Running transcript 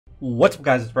What's up,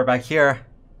 guys? It's Brett back here,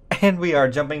 and we are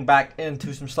jumping back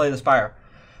into some Slay the Spire.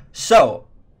 So,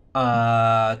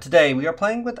 today we are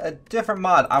playing with a different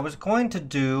mod. I was going to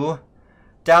do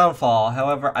Downfall,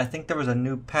 however, I think there was a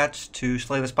new patch to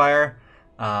Slay the Spire,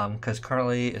 because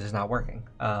currently it is not working.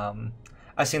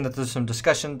 I've seen that there's some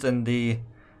discussions in the,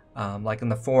 like in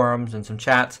the forums and some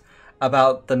chats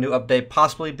about the new update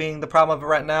possibly being the problem of it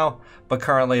right now, but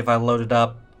currently if I load it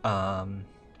up,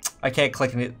 I can't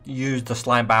click and use the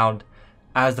slime bound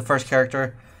as the first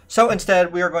character. So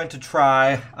instead, we are going to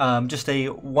try just a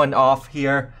one-off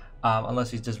here. Unless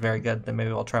he's just very good, then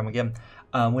maybe I'll try him again.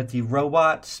 With the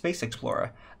Robot Space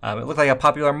Explorer. It looked like a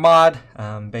popular mod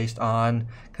based on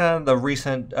kind of the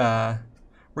recent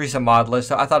mod list.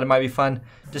 So I thought it might be fun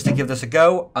just to give this a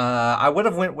go. I would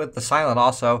have went with the Silent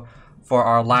also for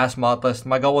our last mod list.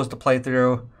 My goal was to play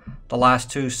through the last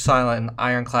two, Silent and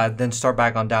Ironclad, then start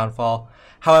back on Downfall.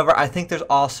 However, I think there's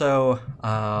also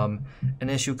an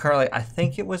issue currently. I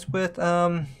think it was with,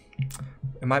 it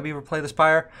might be Replay the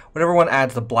Spire. Whenever one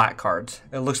adds the black cards,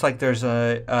 it looks like there's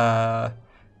a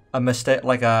mistake,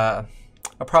 like a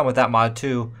problem with that mod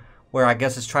too, where I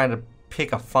guess it's trying to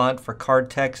pick a font for card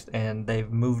text and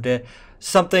they've moved it.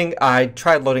 Something, I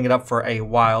tried loading it up for a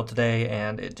while today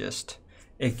and it just,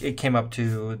 it came up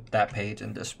to that page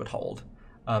and just would hold.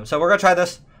 So we're going to try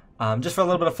this. Just for a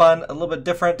little bit of fun, a little bit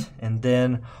different, and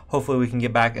then hopefully we can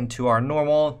get back into our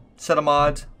normal set of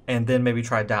mods, and then maybe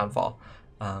try Downfall.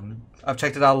 I've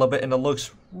checked it out a little bit, and it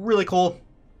looks really cool.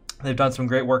 They've done some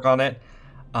great work on it,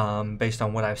 based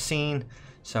on what I've seen,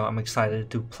 so I'm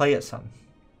excited to play it some.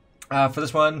 For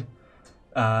this one,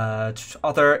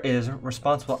 author is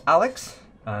Responsible Alex.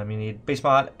 You need base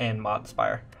mod and mod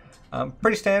Spire.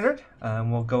 Pretty standard.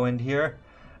 We'll go into here.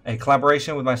 A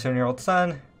collaboration with my 7-year-old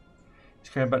son. He's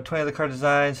created about 20 of the card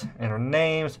designs and our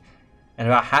names, and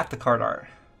about half the card art.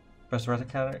 Best of the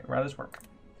rest around his work.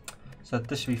 So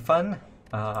this should be fun.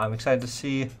 I'm excited to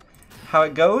see how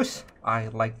it goes. I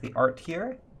like the art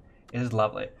here. It is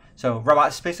lovely. So,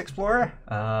 Robot Space Explorer.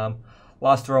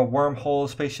 Lost through a wormhole,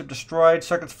 spaceship destroyed,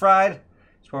 circuits fried.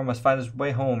 Explorer must find his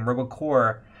way home. Rebel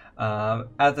Core.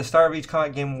 At the start of each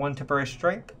combat, gain 1 temporary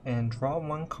strength and draw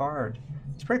 1 card.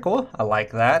 It's pretty cool. I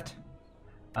like that.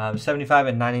 75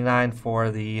 and 99 for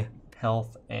the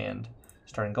health and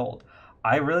starting gold.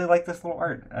 I really like this little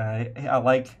art. I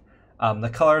like the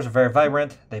colors are very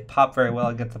vibrant. They pop very well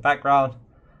against the background.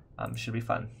 Should be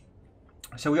fun.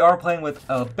 So we are playing with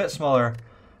a bit smaller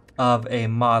of a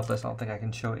mod list. I don't think I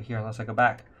can show it here unless I go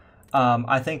back.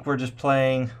 I think we're just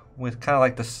playing with kind of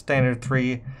like the standard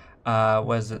 3. I'm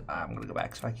going to go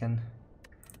back so I can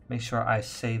make sure I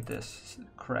save this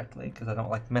correctly because I don't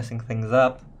like messing things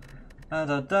up.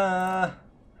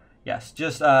 Yes,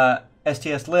 just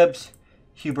STS libs,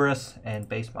 hubris, and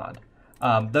base mod.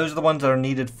 Those are the ones that are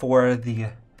needed for the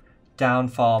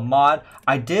Downfall mod.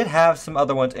 I did have some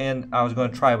other ones in. I was going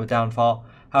to try with Downfall.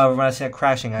 However, when I see it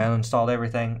crashing, I uninstalled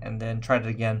everything and then tried it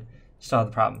again. Still had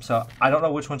the problem. So I don't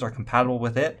know which ones are compatible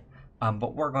with it,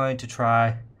 but we're going to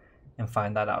try and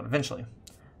find that out eventually.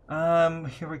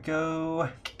 Here we go.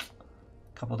 A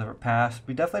couple different paths.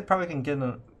 We definitely probably can get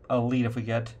a lead if we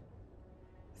get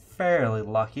fairly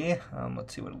lucky.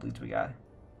 Let's see what leads we got.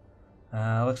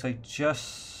 Looks like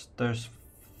just there's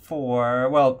 4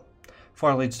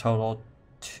 leads total,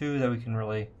 2 that we can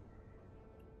really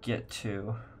get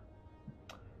to,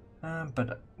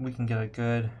 but we can get a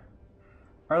good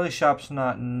early shop's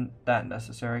not that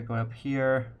necessary. Go up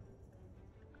here,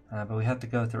 but we have to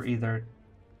go through either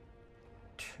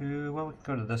 2. Well, we can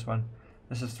go to this one.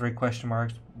 This is 3 question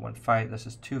marks, 1 fight. This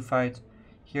is 2 fights.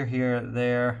 Here,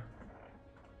 there.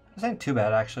 This ain't too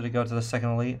bad, actually, to go to the second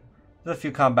elite. There's a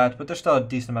few combats, but there's still a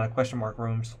decent amount of question mark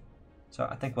rooms. So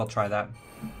I think we'll try that.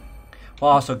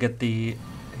 We'll also get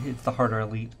it's the harder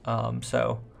elite,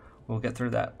 so we'll get through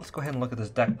that. Let's go ahead and look at this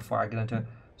deck before I get into it.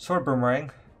 Sword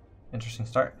Boomerang. Interesting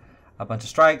start. A bunch of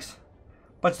strikes.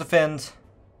 Bunch of defends.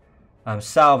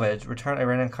 Salvage. Return a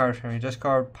random card from your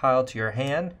discard pile to your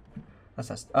hand.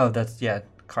 Yeah,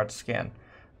 card scan.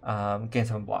 Gain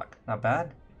 7 block. Not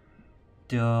bad.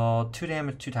 Deal 2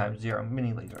 damage 2 times, 0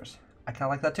 mini lasers. I kind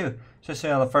of like that too. So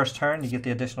say on the first turn you get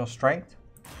the additional strength.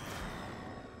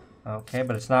 Okay,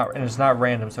 but it's not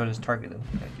random, so it is targeted.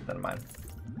 Gotta keep that in mind.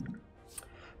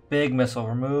 Big missile.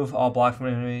 Remove all block from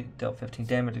an enemy. Deal 15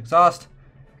 damage. Exhaust.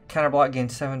 Counter block. Gain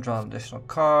 7. Draw an additional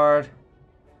card.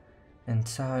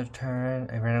 Inside turn,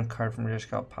 a random card from your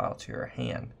discard pile to your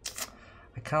hand.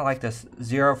 I kind of like this.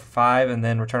 0 for 5 and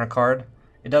then return a card.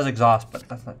 It does exhaust, but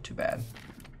that's not too bad.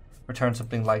 Return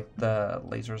something like the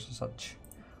lasers or such.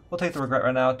 We'll take the regret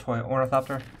right now. Toy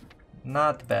Ornithopter.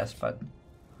 Not the best, but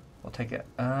We'll take it.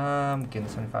 Getting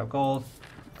 75 gold.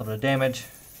 A little bit of damage.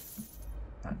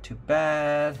 Not too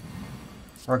bad.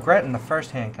 Regret in the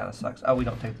first hand kind of sucks. Oh, we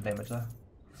don't take the damage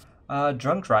though.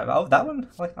 Drunk drive. Oh, that one?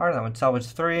 Like, alright, that one. Salvage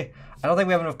 3. I don't think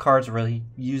we have enough cards to really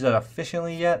use that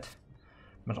efficiently yet.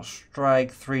 Metal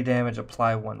strike, 3 damage,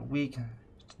 apply 1 weak.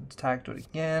 Attack, do it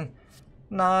again.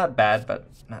 Not bad, but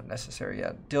not necessary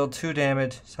yet. Deal 2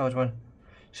 damage, salvage 1.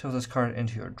 Shove this card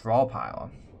into your draw pile.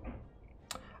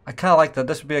 I kind of like that.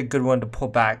 This would be a good one to pull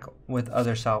back with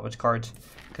other salvage cards,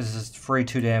 because this is free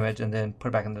 2 damage and then put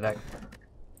it back in the deck.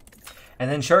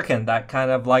 And then Shuriken, that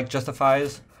kind of like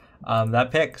justifies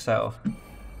that pick, so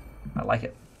I like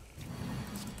it.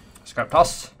 Scrap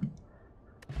toss.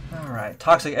 Alright,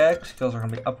 Toxic Egg skills are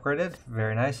going to be upgraded.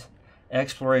 Very nice.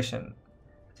 Exploration.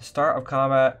 At the start of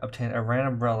combat, obtain a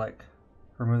random relic.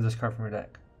 Remove this card from your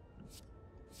deck.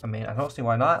 I mean, I don't see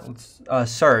why not.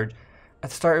 Let's Surge. At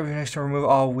the start of your next turn, remove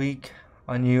all weak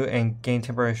on you and gain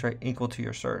temporary strength equal to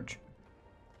your Surge.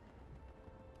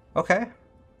 Okay,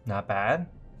 not bad.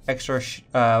 Extra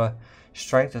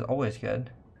strength is always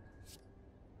good.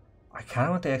 I kind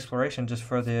of want the Exploration just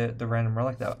for the random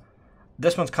relic though.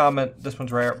 This one's common, this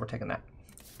one's rare, we're taking that.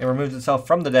 It removes itself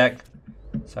from the deck,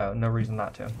 so no reason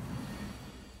not to.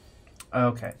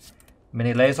 Okay,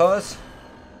 mini lasers.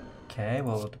 Okay,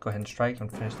 we'll go ahead and strike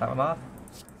and finish that one off.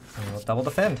 And we'll double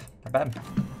defend, not bad.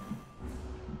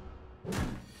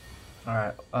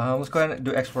 Alright, let's go ahead and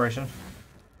do Exploration.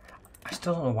 I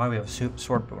still don't know why we have a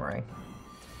sword boomerang.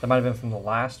 That might have been from the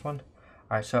last one.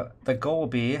 Alright, so the goal will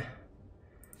be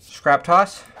scrap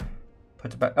toss.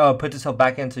 Puts it back. Oh, it puts itself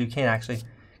back in so you can't actually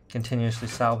continuously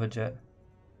salvage it.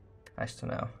 Nice to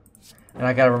know. And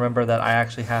I gotta remember that I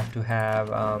actually have to have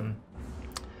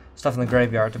stuff in the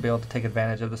graveyard to be able to take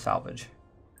advantage of the salvage.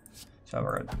 So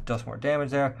we're gonna do some more damage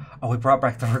there. Oh, we brought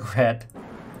back the regret.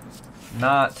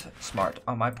 Not smart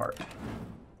on my part.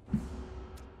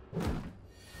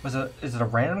 Is it a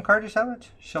random card you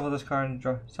salvage? Shovel this card and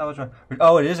draw salvage one.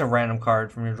 Oh, it is a random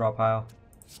card from your draw pile.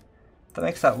 That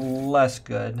makes that less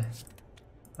good.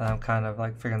 I'm kind of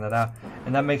like figuring that out.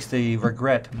 And that makes the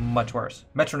regret much worse.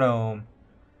 Metronome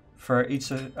for each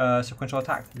sequential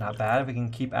attack. Not bad if we can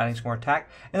keep adding some more attack.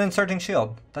 And then Surging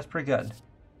Shield. That's pretty good.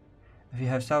 If you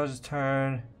have salvage this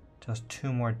turn, does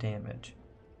 2 more damage.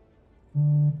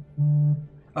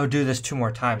 Oh, do this 2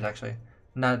 more times actually.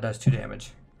 Now it does 2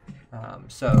 damage.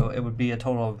 So it would be a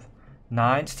total of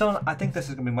 9. Still, I think this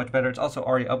is going to be much better. It's also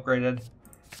already upgraded.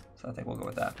 So I think we'll go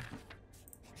with that.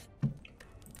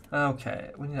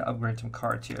 Okay, we need to upgrade some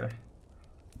cards here.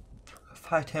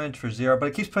 5 damage for 0, but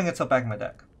it keeps putting itself back in my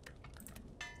deck.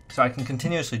 So I can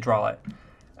continuously draw it.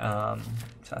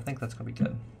 So I think that's going to be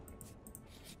good.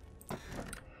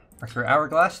 Mercury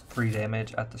Hourglass, 3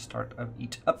 damage at the start of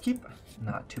each upkeep.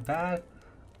 Not too bad.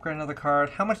 Upgrade another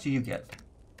card. How much do you get?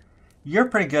 You're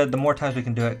pretty good the more times we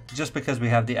can do it, just because we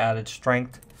have the added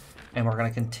strength. And we're going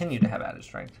to continue to have added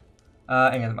strength.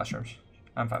 And the mushrooms.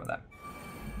 I'm fine with that.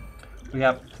 We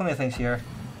have plenty of things here.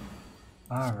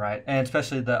 Alright, and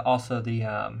especially the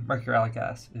Mercury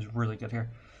Hourglass is really good here.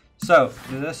 So,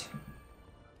 do this.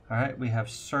 Alright, we have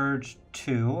Surge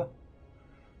 2.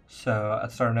 So, at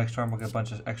the start of next turn, we'll get a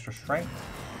bunch of extra strength.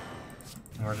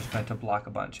 And we're just going to block a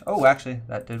bunch. Oh, actually,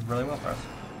 that did really well for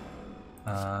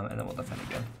us. And then we'll defend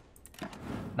again.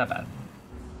 Not bad.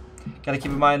 Gotta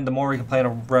keep in mind, the more we can play in a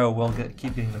row, we'll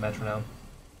keep getting the metronome.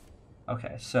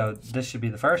 Okay, so this should be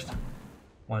the first.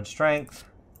 1 strength,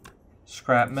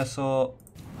 scrap missile,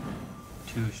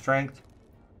 2 strength.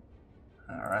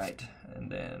 Alright,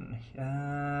 and then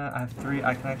I have 3.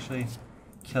 I can actually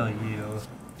kill you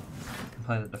and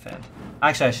play the defend.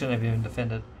 Actually, I shouldn't have even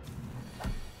defended.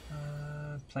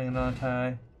 Playing on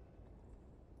attack.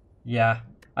 Yeah,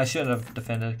 I shouldn't have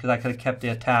defended because I could have kept the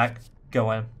attack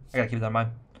going. I gotta keep that in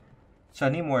mind. So I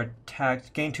need more attacks.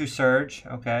 Gain 2 surge.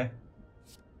 Okay.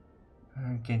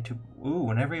 Gain 2. Ooh,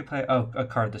 whenever you play a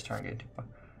card this turn, gain 2.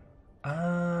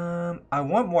 I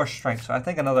want more strength, so I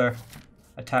think another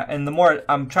attack. And the more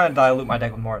I'm trying to dilute my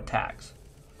deck with more attacks,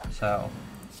 so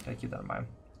gotta keep that in mind.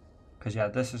 Because yeah,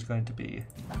 this is going to be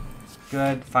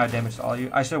good. 5 damage to all you.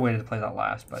 I should have waited to play that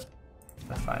last, but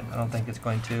that's fine. I don't think it's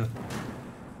going to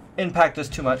impact us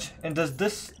too much. And does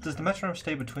the metronome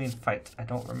stay between fights? I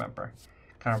don't remember.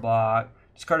 Counter block.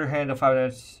 Discard your hand to 5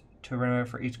 damage to remove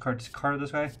for each card discarded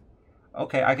this way.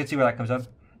 Okay, I can see where that comes up.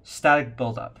 Static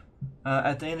buildup.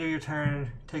 At the end of your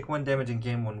turn, take 1 damage and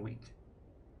gain 1 week.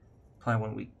 Play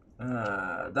 1 week.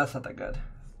 That's not that good.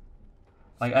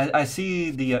 Like, I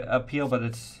see the appeal, but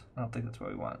I don't think that's what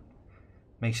we want.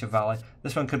 Makeshift volley.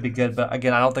 This one could be good, but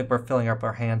again, I don't think we're filling up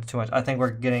our hands too much. I think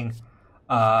we're getting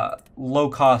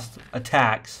low-cost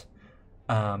attacks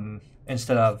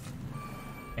instead of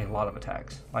a lot of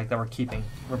attacks. Like that we're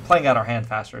playing out our hand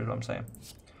faster is what I'm saying.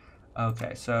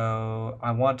 Okay, so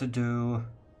I want to do,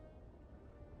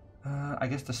 I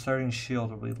guess the starting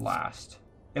shield will be last,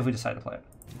 if we decide to play it.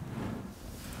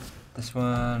 This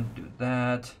one, do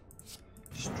that,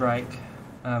 strike.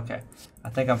 Okay, I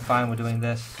think I'm fine with doing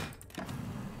this.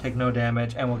 Take no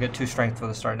damage, and we'll get 2 strength for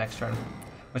the start next turn.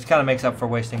 Which kind of makes up for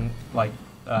wasting, like,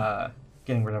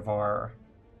 getting rid of our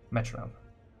metronome.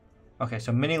 Okay,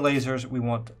 so mini lasers we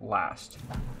want last.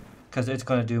 Because it's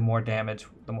going to do more damage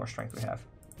the more strength we have.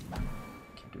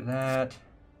 Can't do that.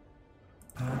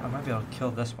 I might be able to kill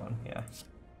this one, yeah.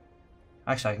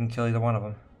 Actually, I can kill either one of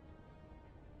them.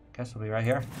 Guess it'll be right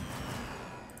here.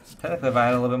 Technically, if I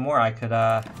had a little bit more, I could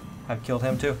have killed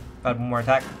him too. If I had one more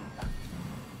attack.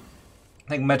 I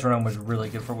think metronome was really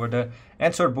good for what we're doing.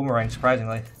 And sword boomerang,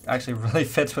 surprisingly. Actually really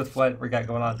fits with what we got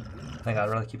going on. I think I'd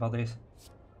really keep all these.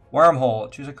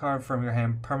 Wormhole. Choose a card from your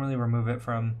hand. Permanently remove it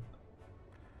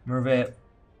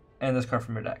and this card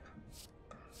from your deck.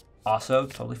 Also,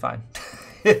 totally fine.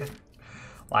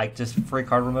 Like, just free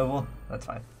card removal. That's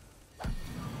fine.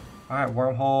 Alright,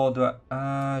 wormhole. Do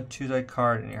I choose a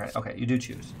card in your hand? Okay, you do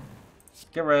choose.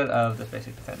 Get rid of this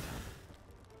basic defend.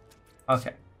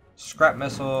 Okay. Scrap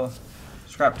missile.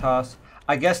 Scrap toss.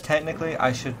 I guess technically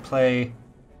I should play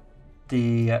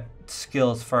the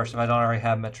skills first if I don't already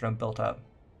have metronome built up.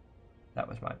 That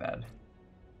was my bad.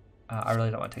 I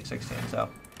really don't want to take 16, so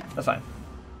that's fine.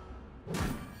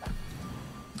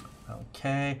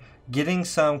 Okay. Getting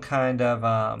some kind of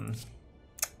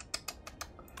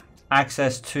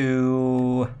access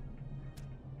to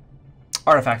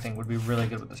artifacting would be really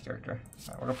good with this character.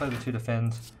 All right, we're going to play the 2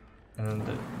 defends, and then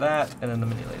do that, and then the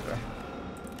mini laser.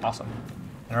 Awesome.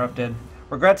 Interrupted.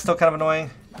 Regret's still kind of annoying,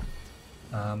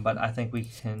 but I think we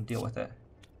can deal with it.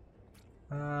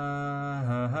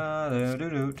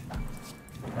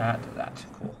 That.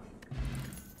 Cool.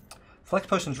 Flex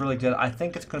Potion's really good. I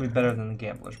think it's going to be better than the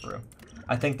Gambler's Brew.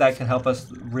 I think that can help us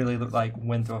really, like,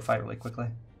 win through a fight really quickly.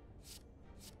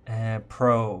 And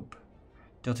Probe.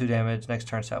 Deal 2 damage. Next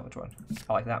turn, salvage 1.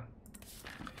 I like that.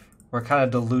 We're kind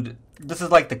of diluted. This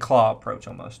is like the claw approach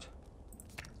almost.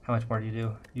 How much more do you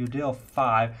do? You deal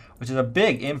 5, which is a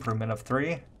big improvement of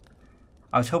 3.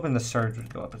 I was hoping the surge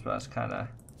would go up as well. I was kind of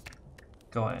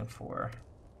going for.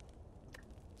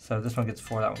 So this one gets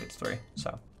 4, that one gets 3.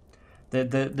 So the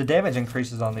damage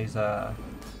increases on these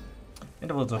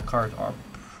individual cards are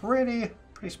pretty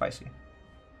spicy.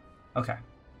 Okay.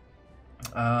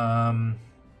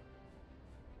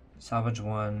 Salvage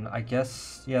 1. I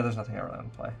guess, yeah, there's nothing I really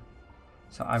want to play.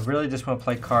 So I really just want to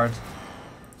play cards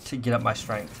to get up my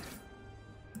strength.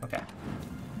 Okay.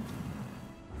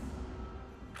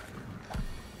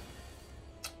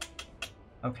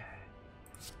 Okay.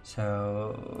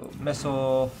 So,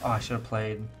 missile. Oh, I should have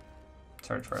played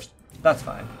surge first. That's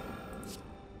fine.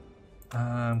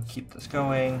 Keep this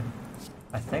going.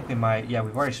 I think we might, yeah,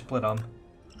 we've already split them.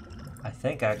 I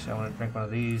think actually I want to drink one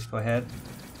of these. Go ahead.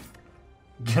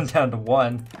 Get him down to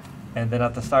 1. And then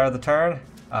at the start of the turn,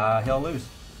 he'll lose.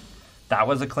 That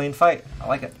was a clean fight. I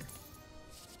like it.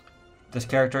 This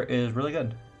character is really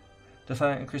good. Does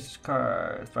I increase this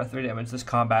card by 3 damage this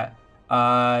combat?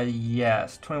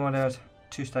 Yes. 21 damage,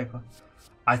 2 stack.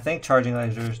 I think charging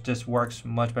lasers just works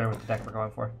much better with the deck we're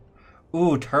going for.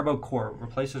 Ooh, Turbo Core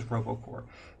replaces Robo Core.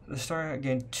 This start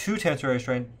gain 2 temporary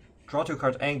strain, draw 2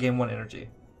 cards, and gain 1 energy.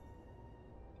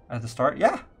 At the start?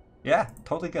 Yeah,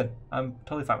 totally good. I'm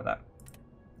totally fine with that.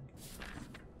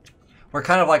 We're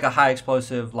kind of like a high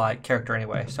explosive like character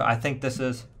anyway, so I think this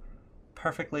is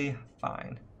perfectly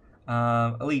fine.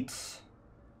 Elites.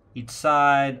 Each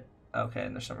side. Okay,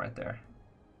 and there's some right there.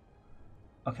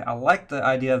 Okay, I like the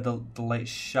idea of the late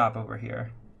shop over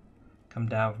here. Come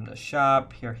down from the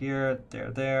shop. Here,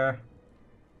 there.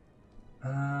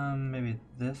 Maybe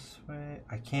this way.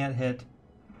 I can't hit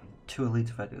 2 elites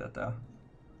if I do that though.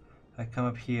 I come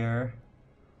up here.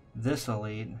 This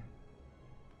elite.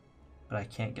 But I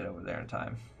can't get over there in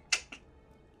time.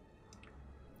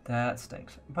 That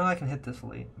stinks. But I can hit this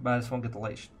elite. But I just won't get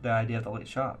the idea of the late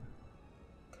shot.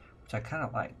 Which I kind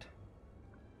of liked.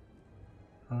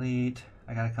 Elite.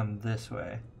 I gotta come this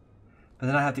way. But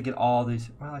then I have to get all these.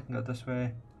 Well, I can go this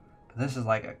way. But this is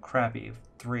like a crappy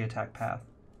 3 attack path.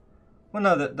 Well,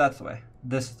 no, that's the way.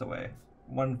 This is the way.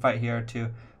 1 fight here, 2.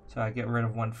 So I get rid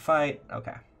of 1 fight.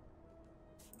 Okay.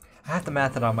 I have to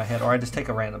math it on my head, or I just take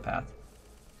a random path.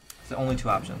 It's the only 2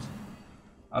 options.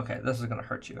 Okay, this is going to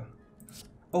hurt you.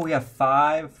 Oh, we have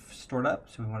 5 stored up,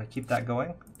 so we want to keep that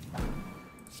going.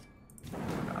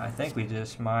 I think we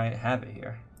just might have it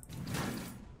here.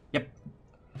 Yep.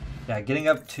 Yeah, getting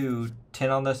up to 10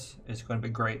 on this is going to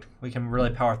be great. We can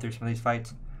really power through some of these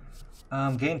fights.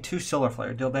 Gain 2 solar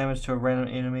flare. Deal damage to a random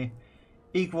enemy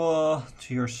equal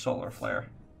to your solar flare.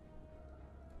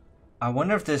 I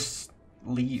wonder if this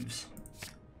leaves. I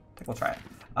think we'll try it.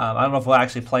 I don't know if we'll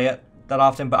actually play it that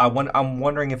often, but I'm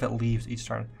wondering if it leaves each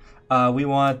turn. We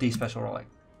want the special relic.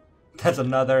 That's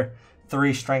another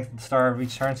 3 strength at the start of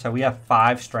each turn, so we have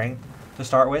 5 strength to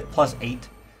start with, plus 8.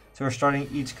 So we're starting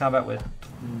each combat with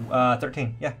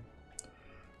 13, yeah.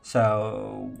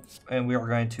 So, and we are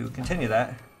going to continue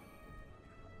that.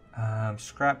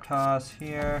 Scrap toss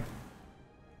here.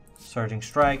 Surging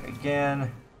strike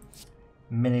again.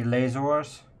 Mini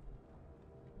lasers.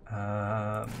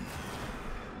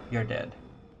 You're dead.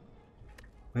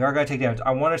 We are going to take damage.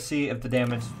 I want to see if the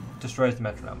damage destroys the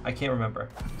metronome. I can't remember.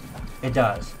 It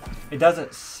does. It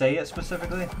doesn't say it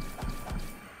specifically.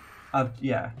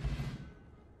 Yeah.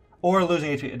 Or losing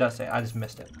HP. It does say it. I just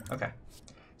missed it. Okay.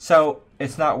 So,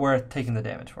 it's not worth taking the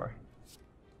damage for.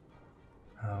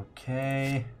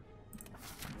 Okay.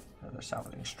 Another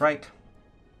salvaging strike.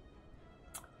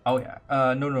 Oh, yeah.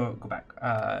 No, go back.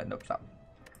 Nope, stop.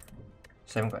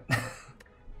 Same way.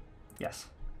 Yes.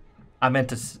 I meant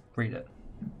to read it.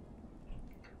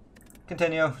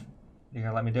 Continue. You're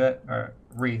gonna let me do it? Or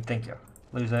read, thank you.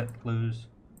 Lose it, lose.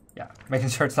 Yeah, making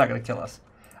sure it's not gonna kill us.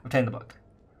 Obtain the book.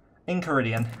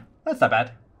 Incaridian. That's not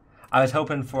bad. I was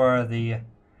hoping for the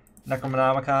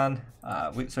Necronomicon,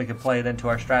 so we could play it into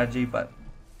our strategy, but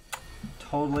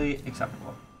totally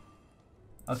acceptable.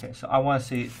 Okay, so I want to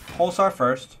see Pulsar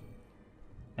first,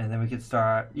 and then we could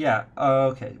start. Yeah.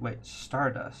 Okay. Wait.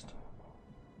 Stardust.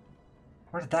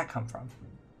 Where did that come from?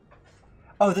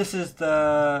 Oh, this is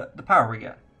the power we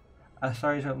get.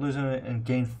 Sorry, losing it and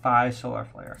gain 5 solar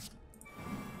flare.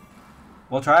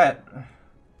 We'll try it.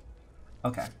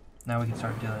 Okay. Now we can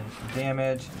start dealing some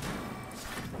damage.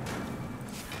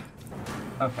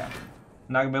 Okay.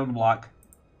 Not gonna be able to block,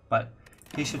 but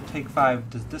he should take 5.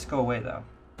 Does this go away though?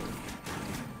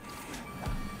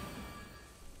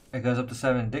 It goes up to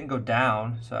 7. It didn't go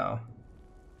down, so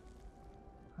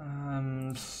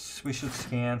we should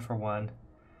scan for 1,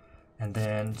 and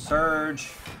then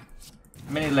surge,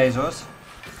 mini lasers.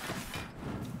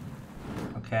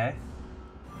 Okay.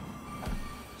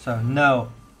 So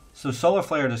no. So solar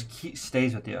flare just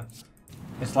stays with you.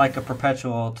 It's like a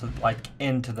perpetual to like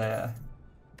into the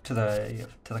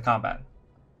combat.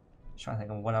 Just trying to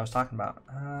think of what I was talking about.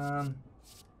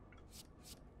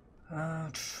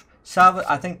 Salvage.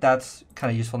 I think that's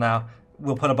kind of useful now.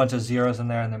 We'll put a bunch of zeros in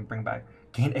there and then bring back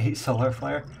gain 8 solar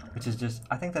flare, which is just,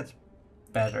 I think that's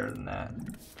better than that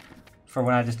for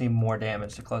when I just need more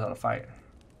damage to close out a fight.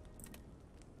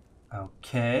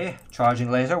 Okay,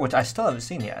 charging laser, which I still haven't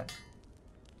seen yet,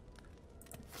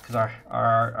 because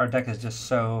our deck is just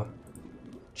so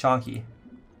chonky.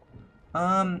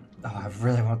 Oh, I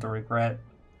really want the regret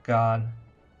gone.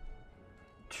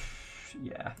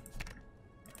 Yeah,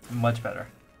 much better.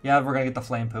 Yeah, we're gonna get the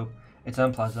flame poop. It's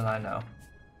unpleasant, I know.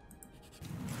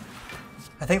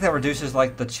 I think that reduces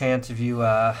like the chance of you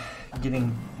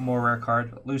getting more rare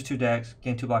cards. Lose 2 decks,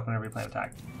 gain 2 block whenever you play an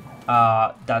attack.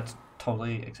 That's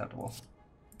totally acceptable,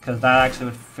 because that actually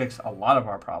would fix a lot of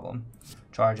our problem.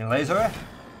 Charging laser,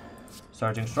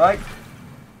 surging strike.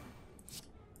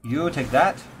 You take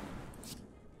that.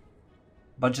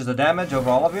 Bunches of damage over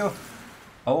all of you.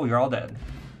 Oh, you're all dead.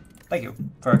 Thank you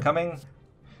for coming,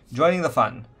 joining the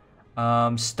fun.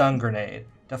 Stun grenade.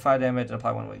 Defy damage and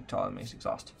apply 1 week to all enemies.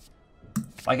 Exhaust.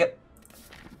 Like it.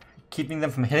 Keeping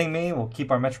them from hitting me will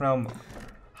keep our metronome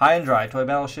high and dry. Toy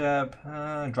battleship.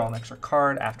 Draw an extra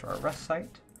card after a rest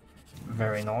site.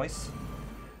 Very nice.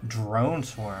 Drone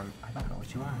swarm. I don't know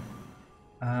what you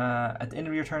are. At the end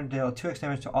of your turn, deal 2x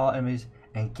damage to all enemies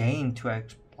and gain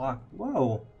 2x block.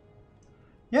 Whoa.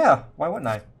 Yeah, why wouldn't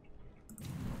I?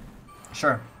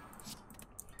 Sure.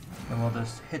 And we'll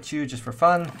just hit you just for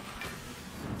fun.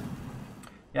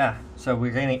 Yeah, so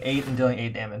we're gaining 8 and dealing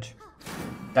 8 damage.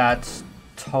 That's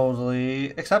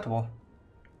totally acceptable.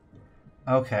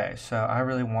 Okay, so I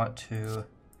really want to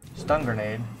stun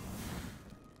grenade.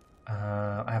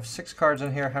 I have 6 cards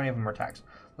in here. How many of them are attacks?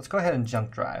 Let's go ahead and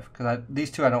junk drive, because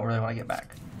these 2 I don't really want to get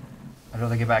back. I'd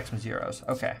rather get back some zeros.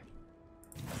 Okay.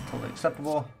 That's totally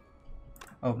acceptable.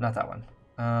 Oh, not that one.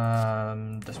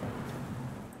 This one.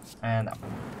 And that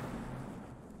one.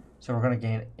 So we're going to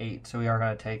gain 8. So we are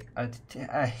going to take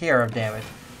a hair of damage.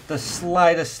 The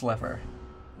slightest sliver.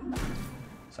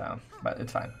 So, but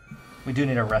it's fine. We do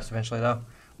need a rest eventually, though.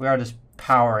 We are just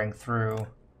powering through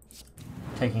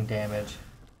taking damage.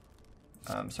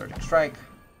 Surging strike.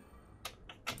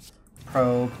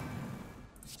 Probe.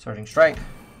 Surging strike.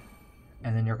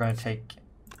 And then you're going to take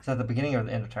Is that the beginning or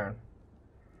the end of turn?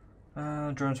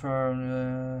 Drone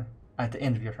swarm at the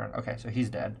end of your turn. Okay, so he's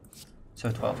dead. So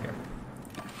 12 here.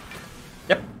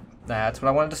 Yep, that's what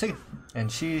I wanted to see. And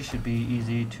she should be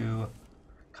easy to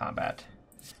combat.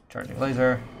 Charging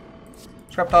laser.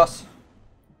 Scrap toss.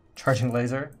 Charging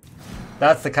laser.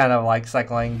 That's the kind of like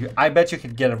cycling. I bet you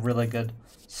could get a really good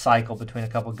cycle between a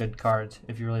couple good cards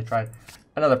if you really tried.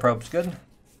 Another probe's good.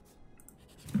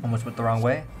 Almost went the wrong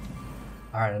way.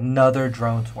 Alright, another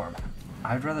drone swarm.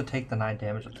 I'd rather take the 9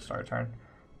 damage at the start of turn.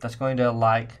 That's going to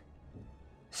like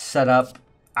set up.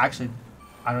 Actually,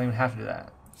 I don't even have to do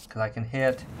that. Because I can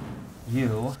hit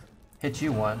you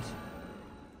once.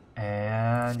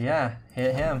 And yeah,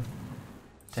 hit him.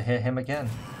 To hit him again.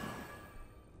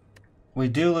 We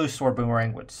do lose Sword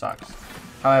Boomerang, which sucks.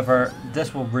 However,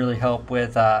 this will really help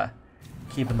with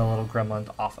keeping the little gremlins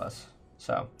off us.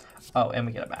 So, oh, and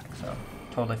we get it back, so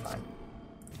totally fine.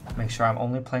 Make sure I'm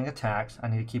only playing attacks. I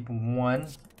need to keep one.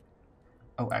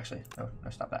 Oh, actually, no,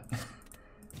 stop that.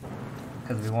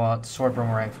 Because we want Sword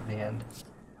Boomerang for the end.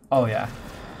 Oh yeah,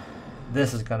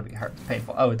 this is going to be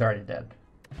painful. Oh, it's already dead.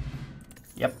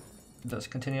 Yep,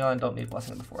 just continue on. Don't need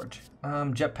Blessing of the Forge.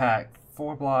 Jetpack,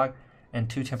 4 block. And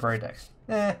 2 temporary decks.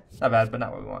 Not bad, but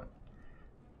not what we want.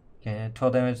 Okay,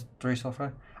 12 damage, 3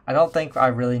 sulfur. I don't think I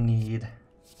really need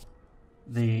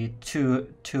the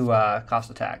two cost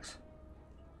attacks.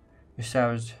 You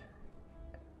salvage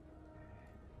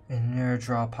in your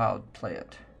draw pile, play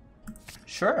it.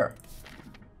 Sure.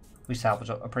 We salvage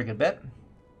a pretty good bit.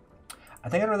 I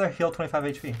think I'd rather heal 25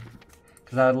 HP.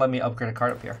 Because that would let me upgrade a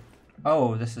card up here.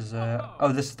 Oh, this is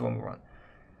this is the one we want.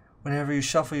 Whenever you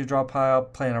shuffle your draw pile,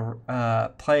 play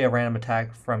a random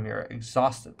attack from your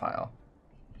exhausted pile.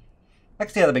 I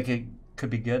can see how that could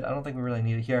be good. I don't think we really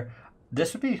need it here.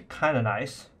 This would be kind of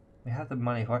nice. We have the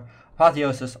money for it.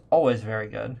 Apotheosis, always very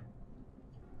good.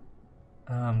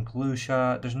 Glue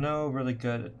shot. There's no really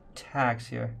good attacks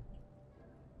here.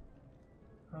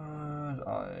 I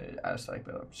just like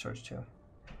the search too.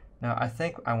 Now I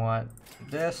think I want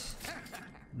this,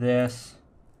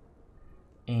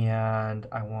 and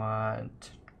I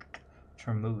want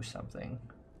to remove something.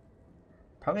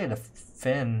 Probably a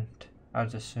defend, I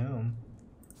would assume.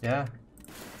 Yeah.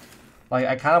 Like,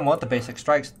 I kind of want the basic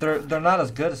strikes. They're not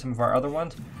as good as some of our other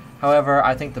ones. However,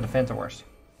 I think the defense are worse.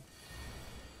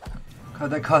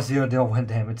 That costs 0 to deal 1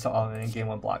 damage to all in game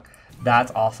 1 block.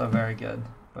 That's also very good,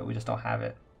 but we just don't have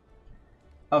it.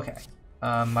 Okay.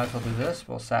 Might as well do this.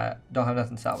 We'll don't have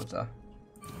nothing to salvage though.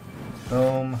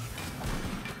 Boom.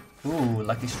 Ooh,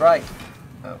 lucky strike.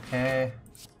 Okay.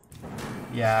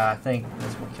 Yeah, I think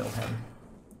this will kill him.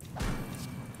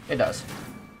 It does.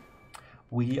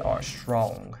 We are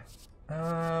strong.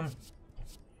 I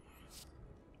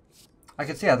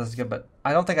can see how this is good, but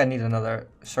I don't think I need another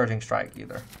surging strike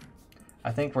either.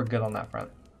 I think we're good on that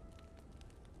front.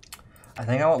 I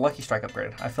think I want lucky strike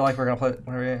upgraded. I feel like we're gonna play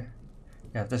whenever.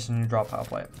 Yeah, if this is a new draw pile,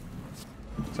 play it.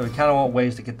 So we kind of want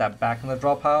ways to get that back in the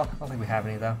draw pile. I don't think we have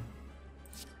any though.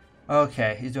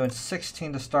 Okay, he's doing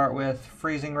 16 to start with.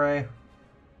 Freezing Ray.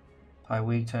 Probably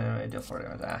weak to deal 40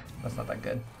 damage. Ah, that's not that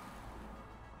good.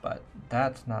 But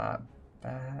that's not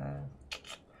bad.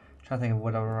 Trying to think of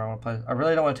whatever I want to play. I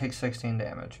really don't want to take 16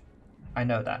 damage. I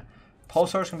know that.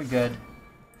 Pulsar's can be good.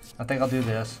 I think I'll do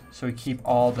this so we keep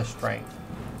all the strength.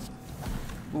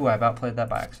 Ooh, I about played that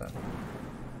by accident.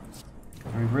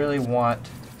 We really want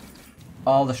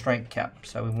all the strength kept,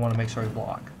 so we want to make sure we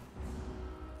block.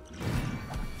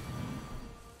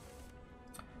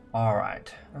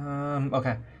 Alright.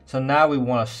 Okay. So now we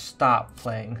want to stop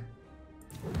playing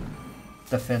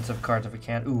defensive cards if we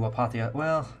can. Ooh, Apothea.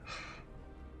 Well.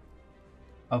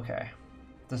 Okay.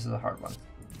 This is a hard one.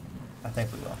 I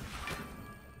think we will.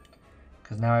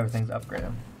 Because now everything's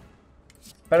upgraded.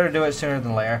 Better to do it sooner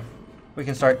than later. We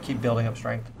can keep building up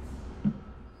strength.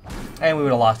 And we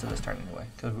would have lost it this turn anyway,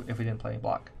 because if we didn't play any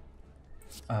block.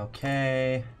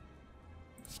 Okay.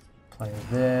 Play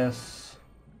this.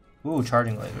 Ooh,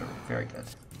 charging laser. Very good.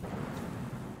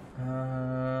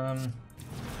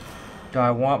 Do I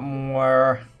want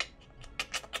more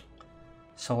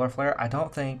solar flare? I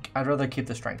don't think. I'd rather keep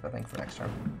the strength, I think, for next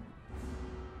turn.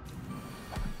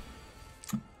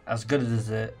 As good as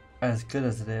it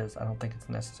is, I don't think it's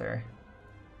necessary.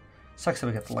 Sucks that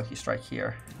we get the lucky strike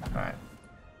here. Alright.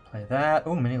 Play that.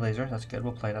 Ooh, mini laser. That's good.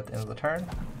 We'll play it at the end of the turn.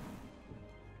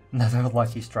 Another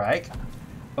lucky strike.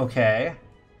 Okay.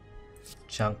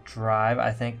 Junk drive,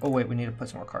 I think. Oh, wait. We need to put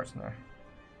some more cards in there.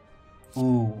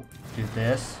 Ooh. Do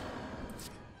this.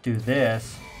 Do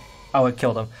this. Oh, it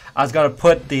killed him. I was going to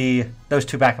put those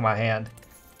two back in my hand.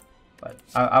 But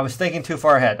I was thinking too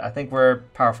far ahead. I think we're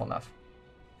powerful enough.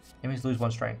 Enemies lose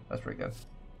 1 strength. That's pretty good.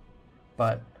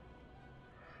 but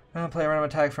play a random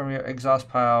attack from your exhaust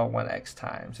pile when X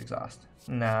times exhaust.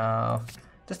 No,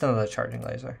 just another charging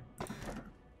laser.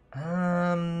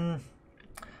 Oh,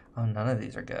 none of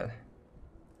these are good.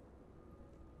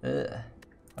 Ugh.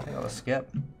 I think I'll just skip.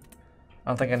 I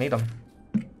don't think I need them.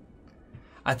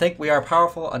 I think we are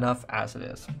powerful enough as it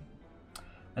is.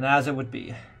 And as it would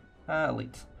be.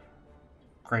 Elite.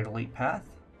 Great elite path.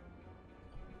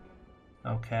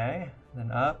 Okay.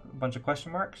 Then up. A bunch of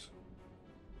question marks.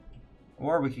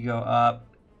 Or we could go up.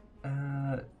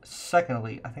 Second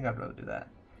elite. I think I'd rather do that.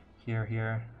 Here,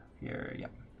 here, here. Yep.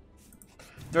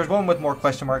 There's one with more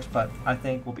question marks, but I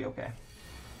think we'll be okay.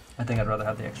 I think I'd rather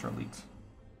have the extra elites.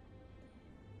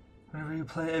 Whenever you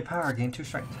play a power, gain 2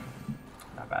 strength.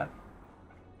 Not bad.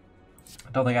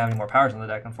 I don't think I have any more powers in the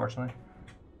deck, unfortunately.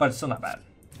 But it's still not bad.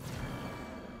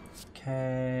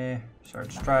 Okay.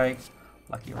 Surge Strike.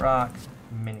 Lucky Rock.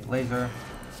 Mini Laser.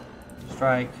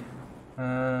 Strike.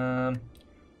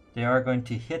 They are going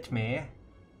to hit me.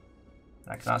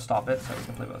 I cannot stop it, so we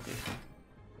can play both these.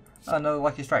 Another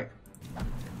Lucky Strike.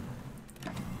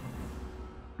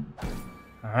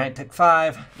 Alright, take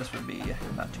 5. This would be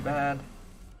not too bad.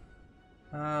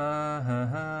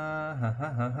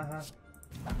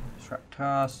 Disrupt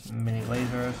Toss, Mini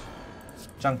Lasers,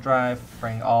 Junk Drive,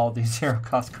 bring all these 0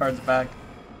 cost cards back.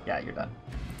 Yeah, you're done.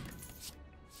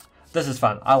 This is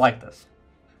fun. I like this.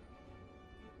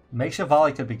 Makeshift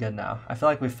Volley could be good now. I feel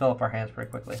like we fill up our hands pretty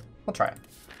quickly. We'll try it.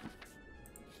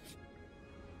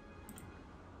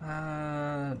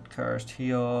 Cursed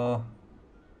Heal.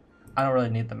 I don't really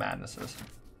need the Madnesses.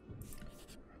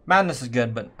 Madness is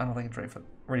good, but I don't think it's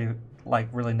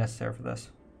really necessary for this.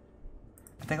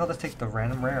 I think I'll just take the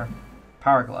random rare.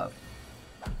 Power Glove.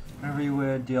 Whenever you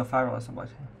would deal 5 or less, I'm like,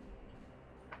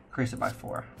 increase it by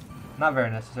 4. Not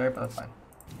very necessary, but that's fine.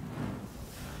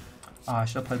 I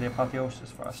should have played the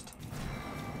Apotheosis first.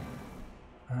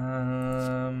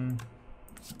 I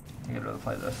think I'd rather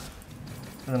play this.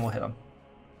 And then we'll hit him.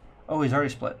 Oh, he's already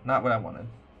split. Not what I wanted.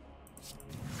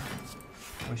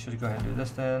 We should go ahead and do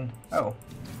this then. Oh.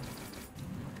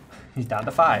 He's down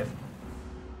to 5.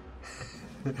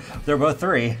 They're both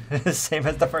 3. Same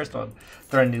as the first one.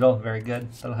 Thread Needle, very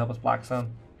good. That'll help us block some.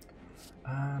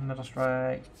 Metal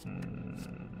Strike.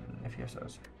 If he has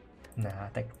those. Nah, I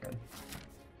think we're good.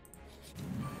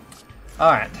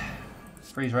 Alright.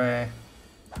 Freeze Ray.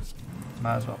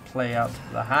 Might as well play out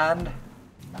the hand.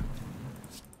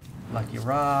 Lucky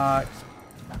Rock.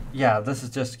 Yeah, this is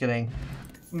just getting...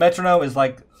 Metronome is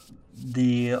like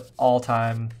the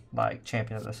all-time like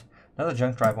champion of this. Another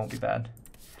Junk Drive won't be bad.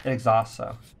 It exhausts,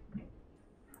 so.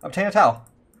 Obtain a towel.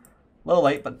 A little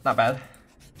late, but not bad.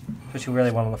 Especially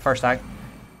really one on the first act.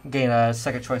 Gain a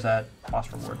second choice at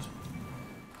boss rewards.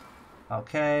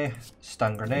 Okay.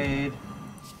 Stun Grenade.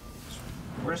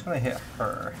 We're just going to hit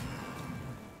her.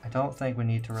 I don't think we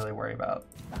need to really worry about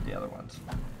the other ones.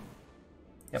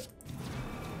 Yep.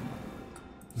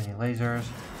 Mini Lasers.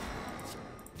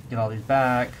 Get all these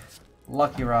back.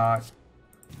 Lucky Rock.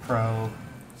 Probe.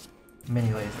 Mini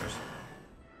Lasers.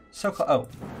 So close. Oh,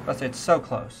 let's say it's so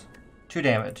close. 2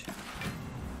 damage.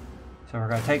 So we're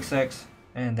going to take 6,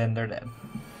 and then they're dead.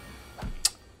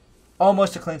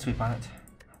 Almost a clean sweep on it.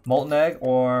 Molten Egg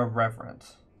or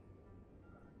Reverence?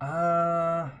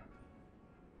 I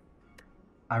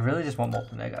really just want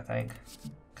Molten Egg, I think.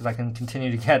 Because I can continue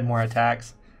to get more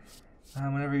attacks.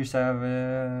 Whenever you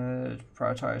savage,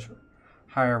 prioritize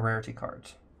higher rarity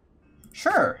cards.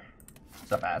 Sure. It's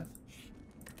not bad.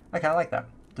 I kind of like that.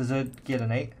 Does it get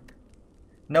an 8?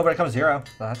 No, but it comes 0,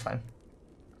 so that's fine.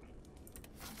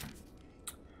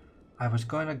 I was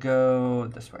going to go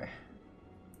this way.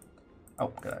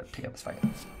 Oh, gotta pick up this fight.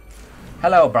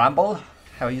 Hello, Bramble.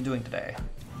 How are you doing today?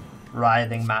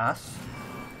 Writhing Mass.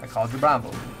 I called you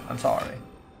Bramble. I'm sorry.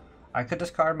 I could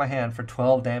discard my hand for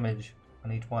 12 damage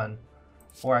on each one,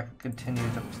 or I could continue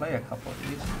to play a couple of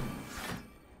these.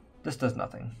 This does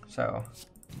nothing, so let's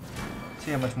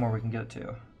see how much more we can get it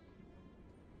to.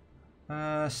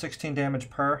 16 damage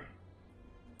per.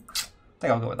 I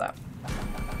think I'll go with that.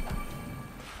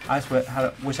 I just wish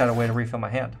I had a way to refill my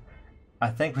hand. I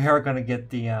think we are going to get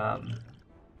the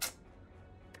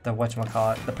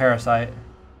whatchamacallit, the Parasite.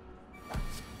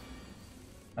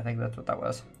 I think that's what that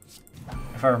was,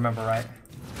 if I remember right.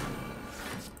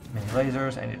 Mini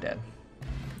Lasers, and you're dead.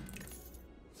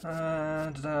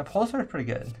 Pulsar is pretty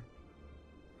good.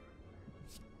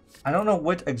 I don't know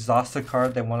which exhausted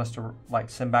card they want us to like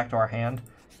send back to our hand,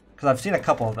 because I've seen a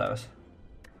couple of those.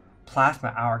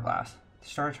 Plasma Hourglass.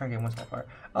 Start turn game 1 step fire.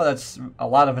 Oh, that's a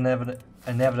lot of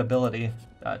inevitability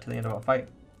to the end of a fight.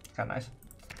 Kind of nice.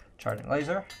 Charging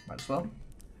Laser, might as well.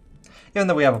 Even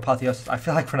though we have Apotheosis, I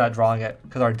feel like we're not drawing it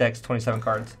because our deck's 27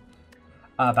 cards.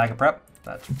 Bag of Prep,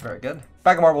 that's very good.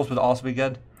 Bag of Marbles would also be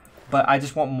good, but I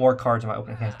just want more cards in my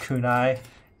opening hand. Kunai,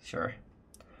 sure.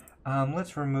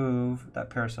 Let's remove that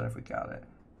Parasite if we got it.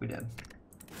 We did.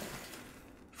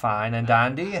 Fine and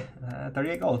dandy.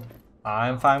 38 gold.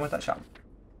 I'm fine with that shop.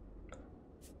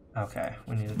 Okay,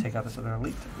 we need to take out this other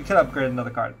elite. We could upgrade another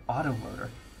card. Autoloader.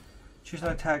 Choose an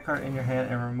attack card in your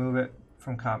hand and remove it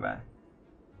from combat.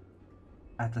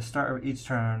 At the start of each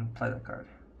turn, play that card.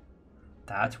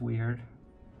 That's weird.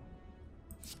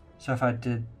 So if I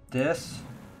did this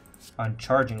on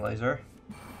Charging Laser,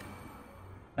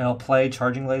 it'll play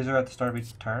Charging Laser at the start of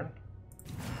each turn.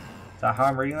 Is that how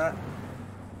I'm reading that?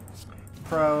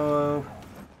 Probe.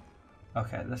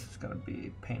 Okay, this is going to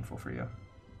be painful for you.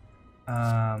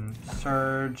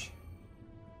 Surge.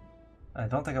 I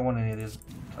don't think I want any of these to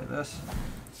play this.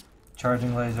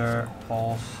 Charging Laser,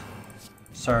 Pulse,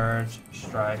 Surge,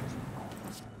 Strike,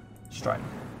 Strike.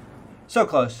 So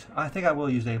close. I think I will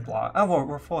use a block. Oh,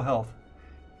 we're full health.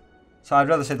 So I'd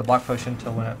rather save the block potion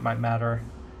until when it might matter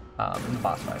in the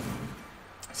boss fight.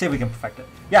 See if we can perfect it.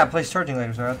 Yeah, place Charging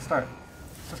Laser at the start.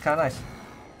 That's kind of nice.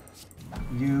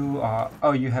 You are...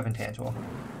 Oh, you have Intangible.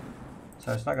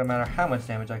 So it's not going to matter how much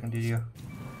damage I can do to you.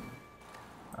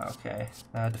 Okay.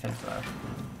 Defense.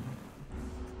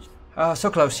 Oh, so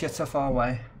close, yet so far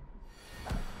away.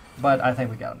 But I think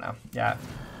we got him now. Yeah,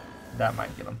 that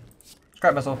might get him.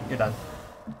 Scrap Missile, you're done.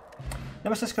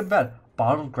 Nemesis go to bed.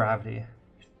 Bottled Gravity.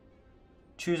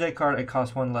 Choose a card, it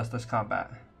costs 1 less this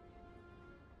combat.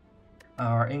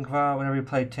 Or Inkva, whenever you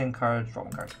play 10 cards, draw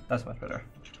 1 card. That's much better.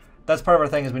 That's part of our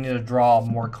thing, is we need to draw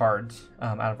more cards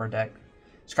out of our deck.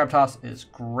 Scrap Toss is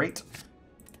great.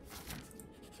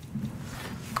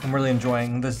 I'm really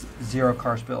enjoying this 0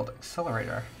 cards build.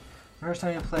 Accelerator. First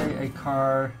time you play a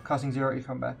card costing 0 each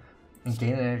combat and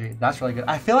gain energy. That's really good.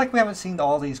 I feel like we haven't seen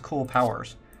all these cool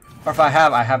powers. Or if I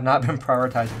have not been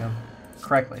prioritizing them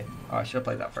correctly. Oh, I should have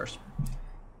played that first.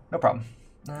 No problem.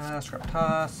 Scrap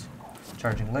Toss.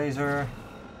 Charging Laser.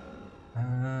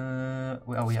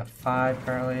 Oh, we have 5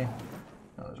 currently.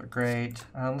 Oh, those are great.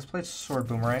 Let's play Sword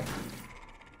Boomerang.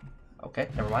 Okay,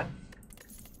 never mind.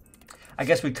 I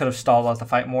guess we could have stalled out the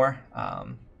fight more,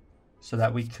 so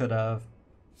that we could have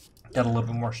got a little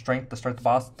bit more strength to start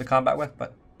the combat with,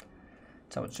 but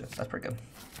that's pretty good.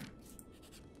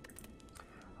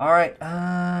 All right,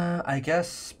 I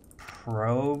guess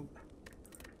Probe,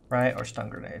 right, or Stun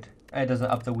Grenade. It doesn't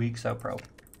up the weak, so Probe.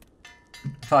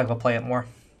 I feel like we'll play it more.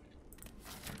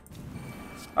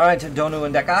 All right, Donu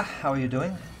and Deka, how are you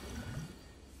doing?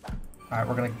 All right,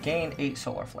 we're gonna gain 8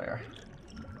 Solar Flare.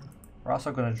 We're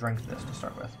also gonna drink this to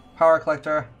start with. Power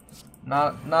Collector,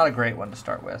 not a great one to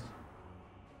start with.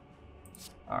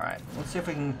 All right, let's see if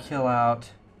we can kill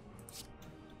out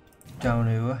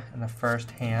Donu in the first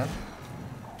hand.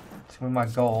 It's gonna be my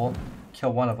goal.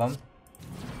 Kill one of them.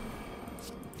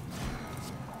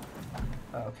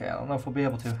 Okay, I don't know if we'll be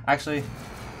able to. Actually,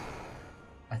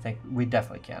 I think we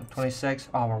definitely can. 26.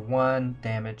 Oh, we're 1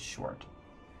 damage short.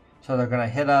 So they're gonna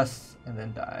hit us and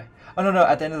then die. Oh no,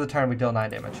 at the end of the turn we deal 9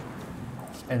 damage.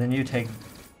 And then you take...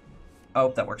 Oh,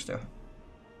 that works too.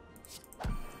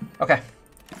 Okay.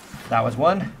 That was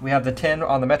 1. We have the 10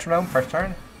 on the metronome, first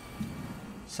turn.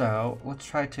 So let's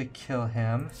try to kill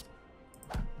him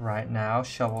right now.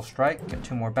 Shovel Strike, get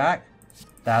 2 more back.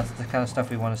 That's the kind of stuff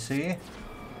we want to see.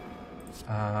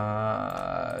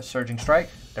 Surging Strike.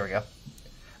 There we go.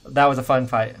 That was a fun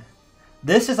fight.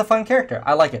 This is a fun character.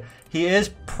 I like it. He is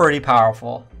pretty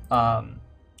powerful. I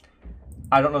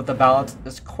don't know if the balance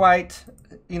is quite,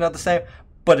 the same,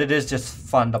 but it is just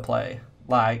fun to play.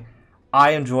 Like,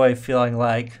 I enjoy feeling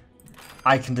like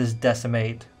I can just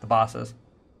decimate the bosses.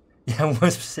 Yeah,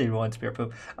 one Spear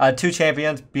Poop. 2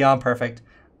 champions, beyond perfect.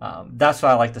 That's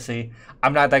what I like to see.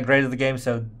 I'm not that great at the game,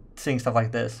 so seeing stuff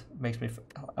like this makes me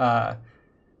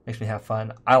have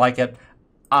fun. I like it.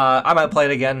 I might play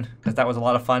it again because that was a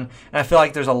lot of fun, and I feel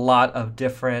like there's a lot of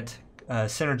different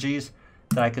synergies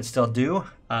that I could still do.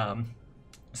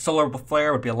 Solar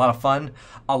Flare would be a lot of fun.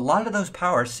 A lot of those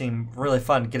powers seem really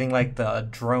fun. Getting like the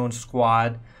drone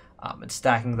squad and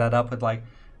stacking that up with like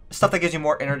stuff that gives you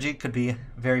more energy could be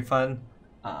very fun.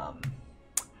 I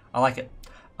like it.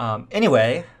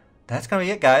 Anyway, that's gonna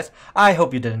be it, guys. I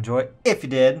hope you did enjoy. If you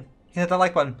did, you can hit that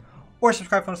like button or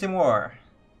subscribe if you want to see more.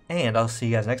 And I'll see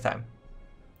you guys next time.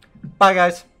 Bye,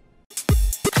 guys.